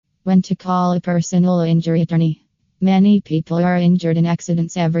When to call a personal injury attorney. Many people are injured in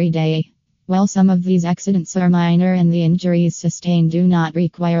accidents every day. While some of these accidents are minor and the injuries sustained do not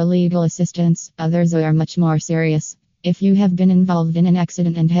require legal assistance, others are much more serious. If you have been involved in an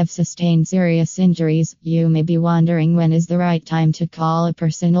accident and have sustained serious injuries, you may be wondering when is the right time to call a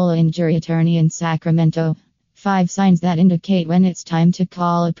personal injury attorney in Sacramento. 5 signs that indicate when it's time to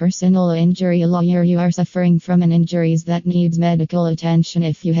call a personal injury lawyer. You are suffering from an injury that needs medical attention.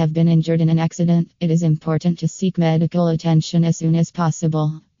 If you have been injured in an accident, it is important to seek medical attention as soon as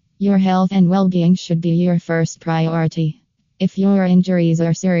possible. Your health and well-being should be your first priority. If your injuries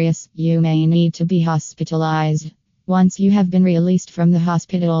are serious, you may need to be hospitalized. Once you have been released from the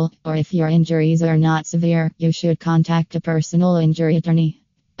hospital, or if your injuries are not severe, you should contact a personal injury attorney.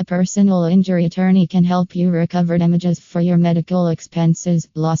 A personal injury attorney can help you recover damages for your medical expenses,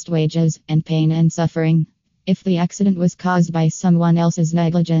 lost wages, and pain and suffering. If the accident was caused by someone else's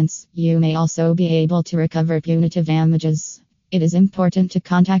negligence, you may also be able to recover punitive damages. It is important to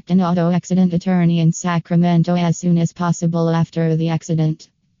contact an auto accident attorney in Sacramento as soon as possible after the accident.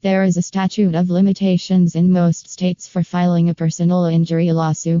 There is a statute of limitations in most states for filing a personal injury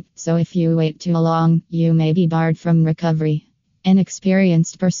lawsuit, so if you wait too long, you may be barred from recovery. An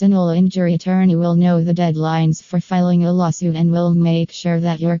experienced personal injury attorney will know the deadlines for filing a lawsuit and will make sure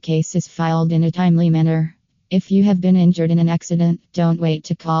that your case is filed in a timely manner. If you have been injured in an accident, don't wait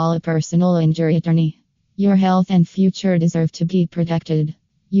to call a personal injury attorney. Your health and future deserve to be protected.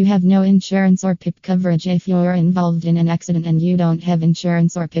 You have no insurance or PIP coverage. If you're involved in an accident and you don't have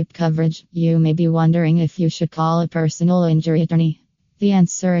insurance or PIP coverage, you may be wondering if you should call a personal injury attorney. The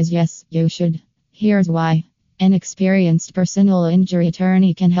answer is yes, you should. Here's why. An experienced personal injury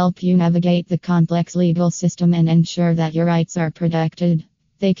attorney can help you navigate the complex legal system and ensure that your rights are protected.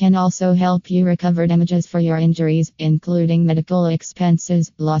 They can also help you recover damages for your injuries, including medical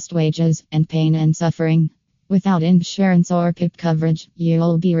expenses, lost wages, and pain and suffering. Without insurance or PIP coverage,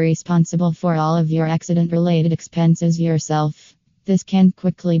 you'll be responsible for all of your accident-related expenses yourself. This can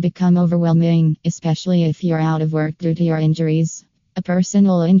quickly become overwhelming, especially if you're out of work due to your injuries. A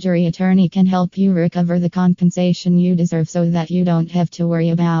personal injury attorney can help you recover the compensation you deserve so that you don't have to worry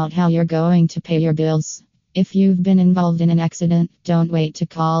about how you're going to pay your bills. If you've been involved in an accident, don't wait to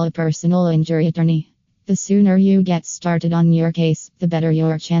call a personal injury attorney. The sooner you get started on your case, the better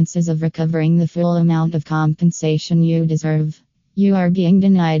your chances of recovering the full amount of compensation you deserve. You are being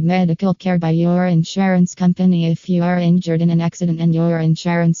denied medical care by your insurance company. If you are injured in an accident and your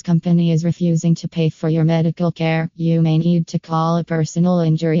insurance company is refusing to pay for your medical care, you may need to call a personal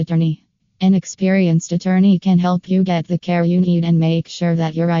injury attorney. An experienced attorney can help you get the care you need and make sure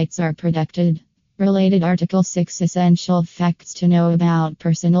that your rights are protected. Related Article 6 Essential Facts to know about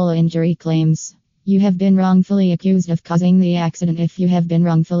personal injury claims. You have been wrongfully accused of causing the accident. If you have been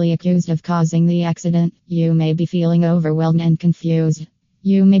wrongfully accused of causing the accident, you may be feeling overwhelmed and confused.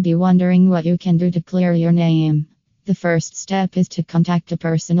 You may be wondering what you can do to clear your name. The first step is to contact a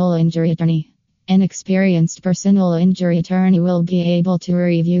personal injury attorney. An experienced personal injury attorney will be able to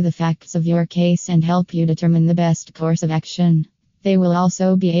review the facts of your case and help you determine the best course of action. They will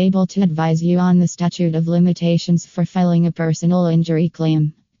also be able to advise you on the statute of limitations for filing a personal injury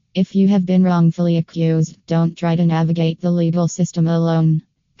claim. If you have been wrongfully accused, don't try to navigate the legal system alone.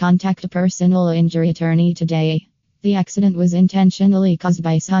 Contact a personal injury attorney today. The accident was intentionally caused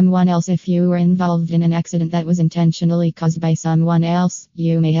by someone else. If you were involved in an accident that was intentionally caused by someone else,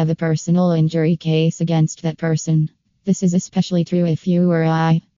 you may have a personal injury case against that person. This is especially true if you or I